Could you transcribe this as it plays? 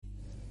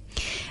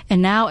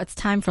And now it's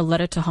time for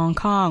Letter to Hong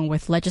Kong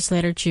with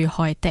Legislator Chu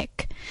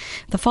Hoi-dick.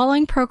 The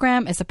following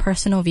program is a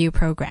personal view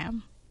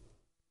program.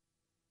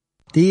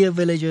 Dear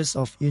villagers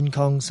of Yuen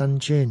Kong San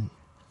Tsuen,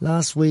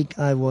 last week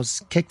I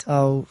was kicked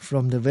out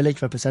from the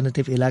village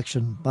representative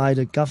election by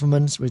the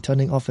government's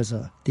returning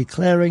officer,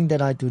 declaring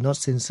that I do not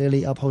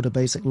sincerely uphold the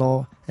basic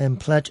law and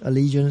pledge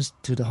allegiance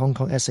to the Hong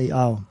Kong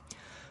SAR.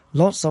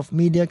 Lots of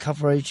media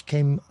coverage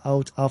came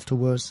out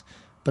afterwards,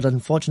 but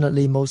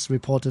unfortunately most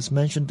reporters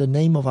mentioned the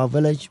name of our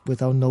village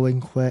without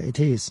knowing where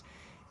it is.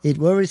 It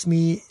worries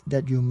me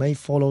that you may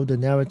follow the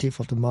narrative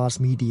of the mass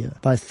media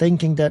by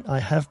thinking that I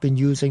have been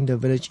using the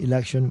village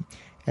election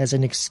as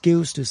an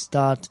excuse to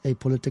start a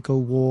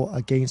political war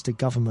against the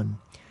government.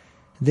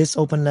 This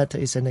open letter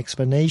is an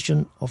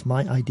explanation of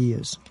my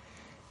ideas.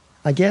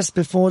 I guess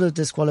before the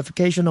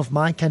disqualification of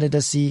my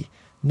candidacy,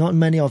 not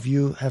many of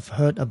you have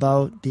heard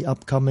about the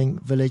upcoming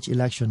village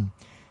election,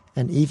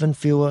 and even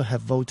fewer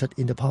have voted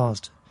in the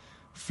past.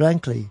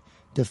 Frankly,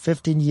 the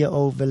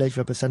 15-year-old village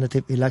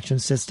representative election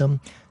system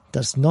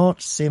does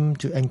not seem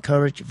to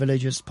encourage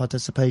villagers'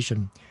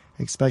 participation,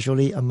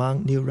 especially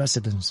among new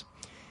residents.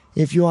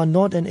 If you are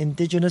not an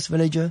indigenous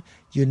villager,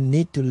 you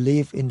need to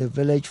live in the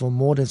village for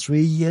more than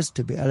 3 years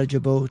to be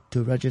eligible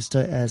to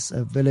register as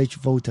a village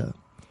voter.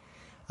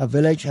 A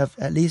village has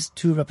at least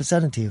 2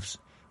 representatives,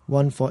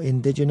 one for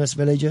indigenous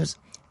villagers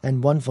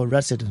and one for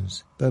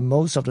residents, but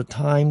most of the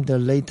time the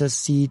latter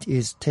seat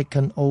is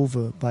taken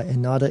over by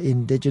another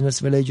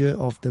indigenous villager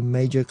of the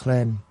major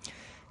clan.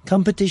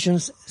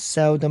 Competitions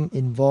seldom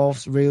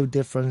involves real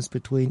difference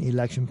between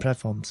election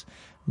platforms,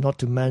 not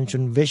to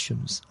mention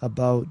visions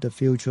about the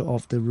future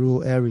of the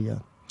rural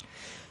area.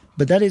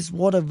 But that is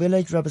what a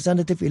village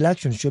representative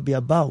election should be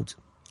about.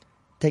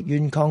 Take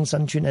Yuen Kong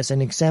San Tsuen as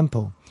an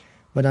example.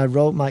 When I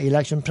wrote my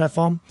election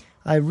platform,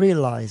 I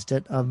realized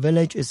that a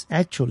village is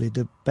actually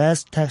the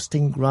best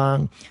testing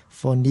ground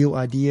for new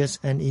ideas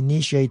and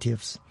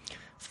initiatives,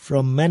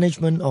 from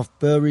management of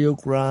burial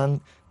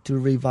ground to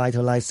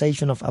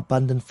revitalization of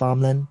abundant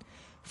farmland,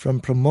 from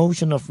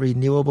promotion of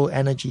renewable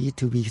energy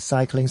to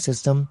recycling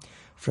system,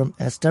 from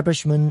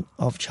establishment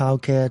of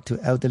childcare to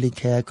elderly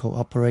care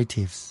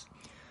cooperatives.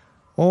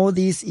 All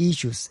these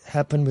issues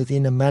happen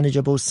within a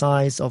manageable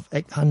size of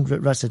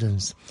 800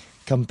 residents,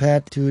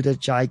 compared to the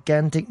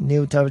gigantic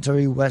New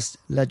Territory West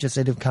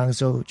Legislative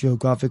Council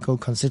geographical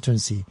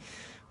constituency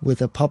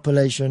with a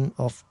population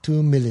of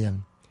 2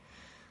 million.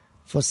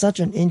 For such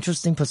an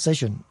interesting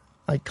position,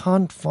 I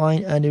can't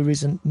find any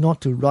reason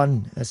not to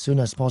run as soon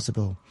as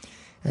possible.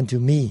 And to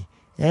me,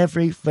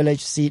 every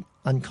village seat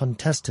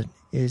uncontested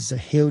is a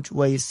huge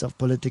waste of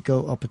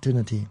political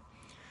opportunity.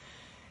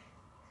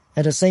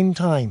 At the same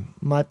time,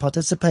 my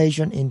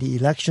participation in the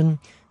election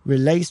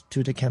relates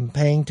to the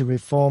campaign to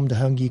reform the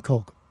Hung Yi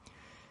Kok.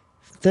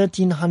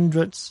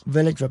 1,300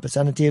 village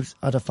representatives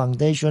are the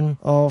foundation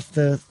of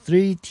the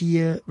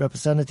 3-tier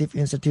representative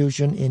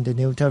institution in the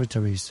New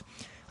Territories,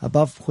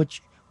 above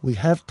which we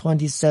have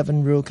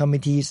 27 rural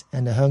committees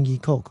and the Hung Yi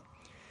Kok.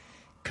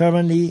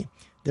 Currently,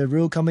 the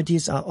rural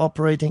committees are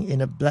operating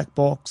in a black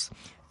box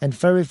and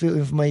very few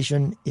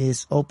information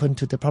is open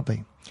to the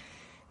public.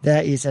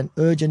 There is an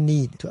urgent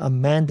need to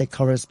amend the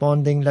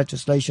corresponding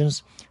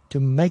legislations to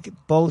make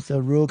both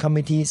the rural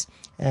committees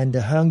and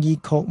the Hung Yi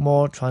Kok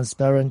more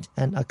transparent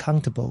and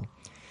accountable.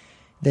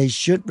 They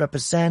should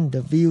represent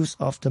the views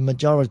of the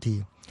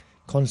majority,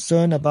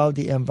 concerned about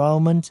the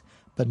environment,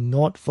 but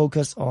not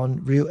focus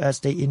on real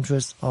estate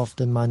interests of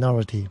the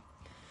minority.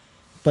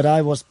 But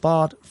I was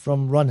barred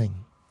from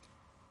running.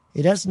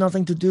 It has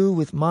nothing to do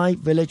with my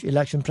village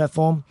election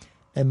platform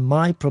and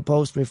my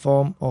proposed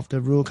reform of the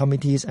rural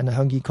committees and the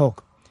Hung Yi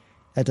Kok.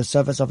 At the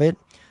surface of it,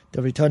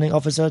 the returning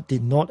officer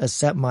did not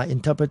accept my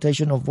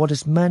interpretation of what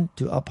is meant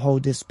to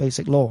uphold this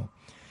basic law.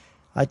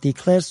 I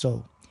declared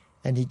so,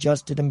 and he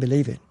just didn't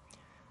believe it.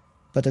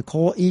 But the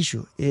core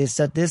issue is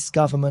that this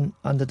government,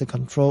 under the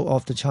control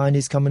of the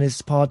Chinese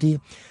Communist Party,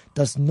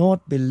 does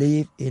not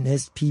believe in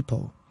its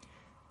people.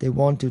 They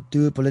want to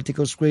do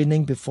political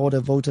screening before the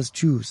voters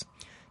choose.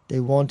 They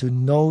want to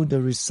know the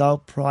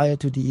result prior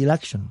to the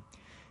election.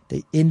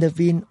 They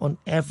intervene on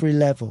every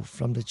level,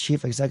 from the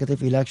chief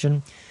executive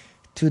election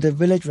to the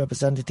village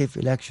representative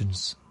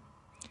elections.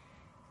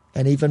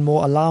 And even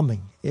more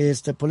alarming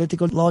is the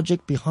political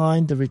logic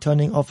behind the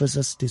returning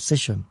officer's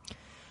decision.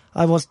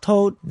 I was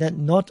told that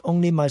not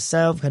only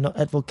myself cannot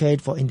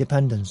advocate for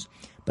independence,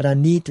 but I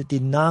need to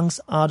denounce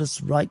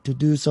others' right to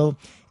do so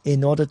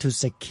in order to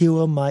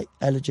secure my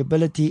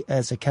eligibility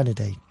as a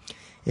candidate.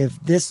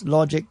 If this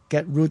logic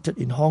gets rooted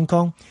in Hong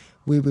Kong,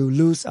 we will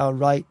lose our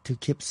right to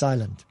keep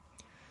silent.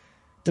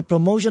 The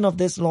promotion of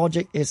this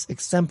logic is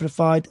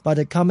exemplified by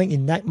the coming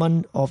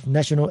enactment of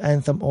National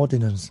Anthem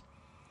Ordinance.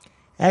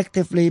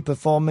 Actively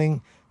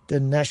performing the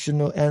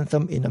national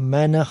anthem in a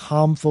manner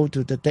harmful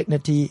to the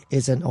dignity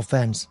is an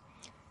offense,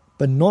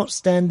 but not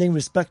standing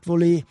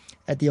respectfully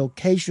at the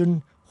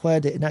occasion where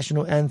the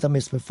national anthem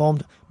is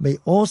performed may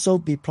also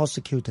be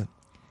prosecuted.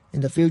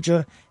 In the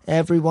future,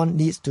 everyone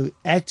needs to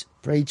act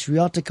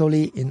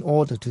patriotically in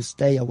order to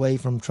stay away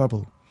from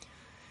trouble.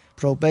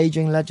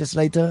 Pro-Beijing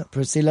legislator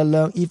Priscilla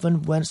Leung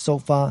even went so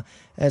far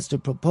as to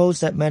propose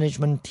that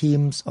management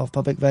teams of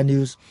public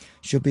venues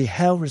should be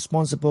held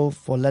responsible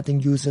for letting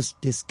users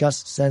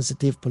discuss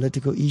sensitive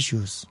political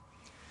issues.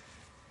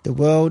 The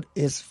world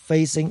is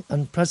facing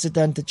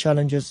unprecedented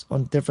challenges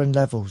on different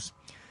levels.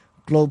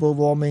 Global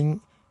warming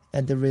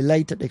and the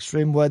related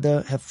extreme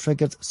weather have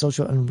triggered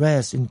social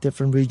unrest in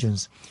different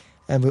regions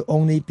and will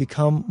only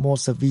become more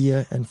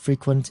severe and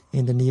frequent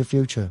in the near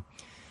future.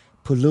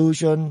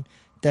 Pollution,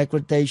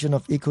 degradation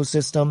of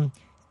ecosystem,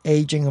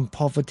 aging and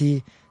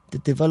poverty, the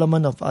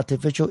development of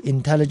artificial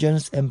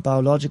intelligence and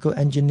biological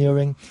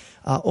engineering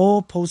are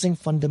all posing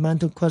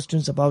fundamental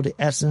questions about the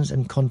essence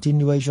and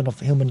continuation of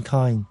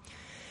humankind.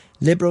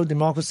 Liberal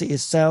democracy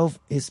itself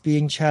is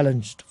being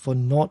challenged for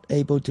not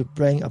able to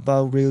bring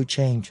about real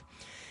change.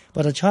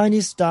 But a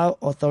Chinese-style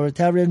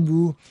authoritarian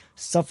rule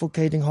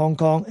suffocating Hong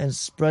Kong and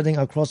spreading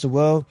across the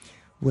world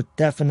would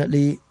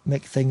definitely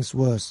make things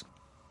worse.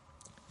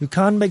 You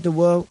can't make the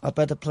world a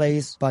better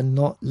place by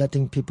not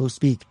letting people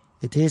speak.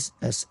 It is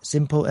as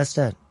simple as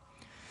that.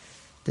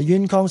 The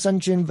Yuen Kong San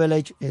Tsuen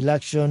village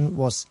election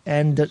was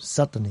ended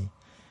suddenly,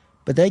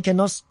 but they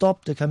cannot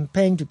stop the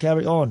campaign to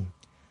carry on.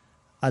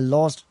 I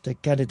lost the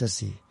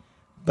candidacy,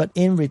 but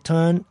in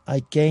return I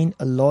gained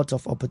a lot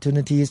of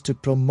opportunities to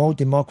promote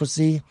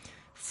democracy,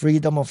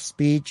 freedom of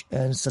speech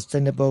and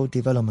sustainable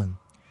development.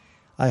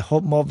 I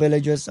hope more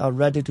villagers are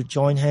ready to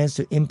join hands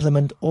to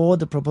implement all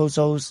the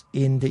proposals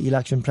in the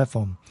election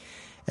platform.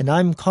 And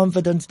I'm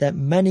confident that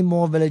many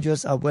more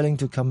villagers are willing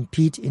to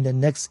compete in the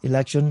next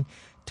election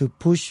to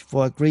push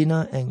for a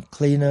greener and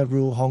cleaner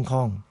rule Hong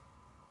Kong.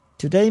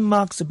 Today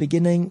marks the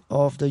beginning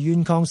of the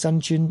Yuen Kong San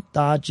Tsuen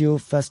Da-Jiu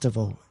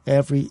Festival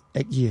every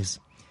 8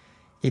 years.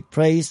 It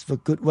prays for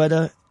good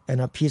weather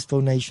and a peaceful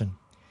nation.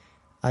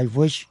 I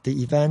wish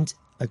the event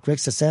a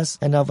great success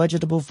and our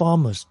vegetable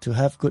farmers to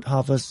have good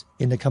harvest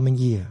in the coming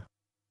year.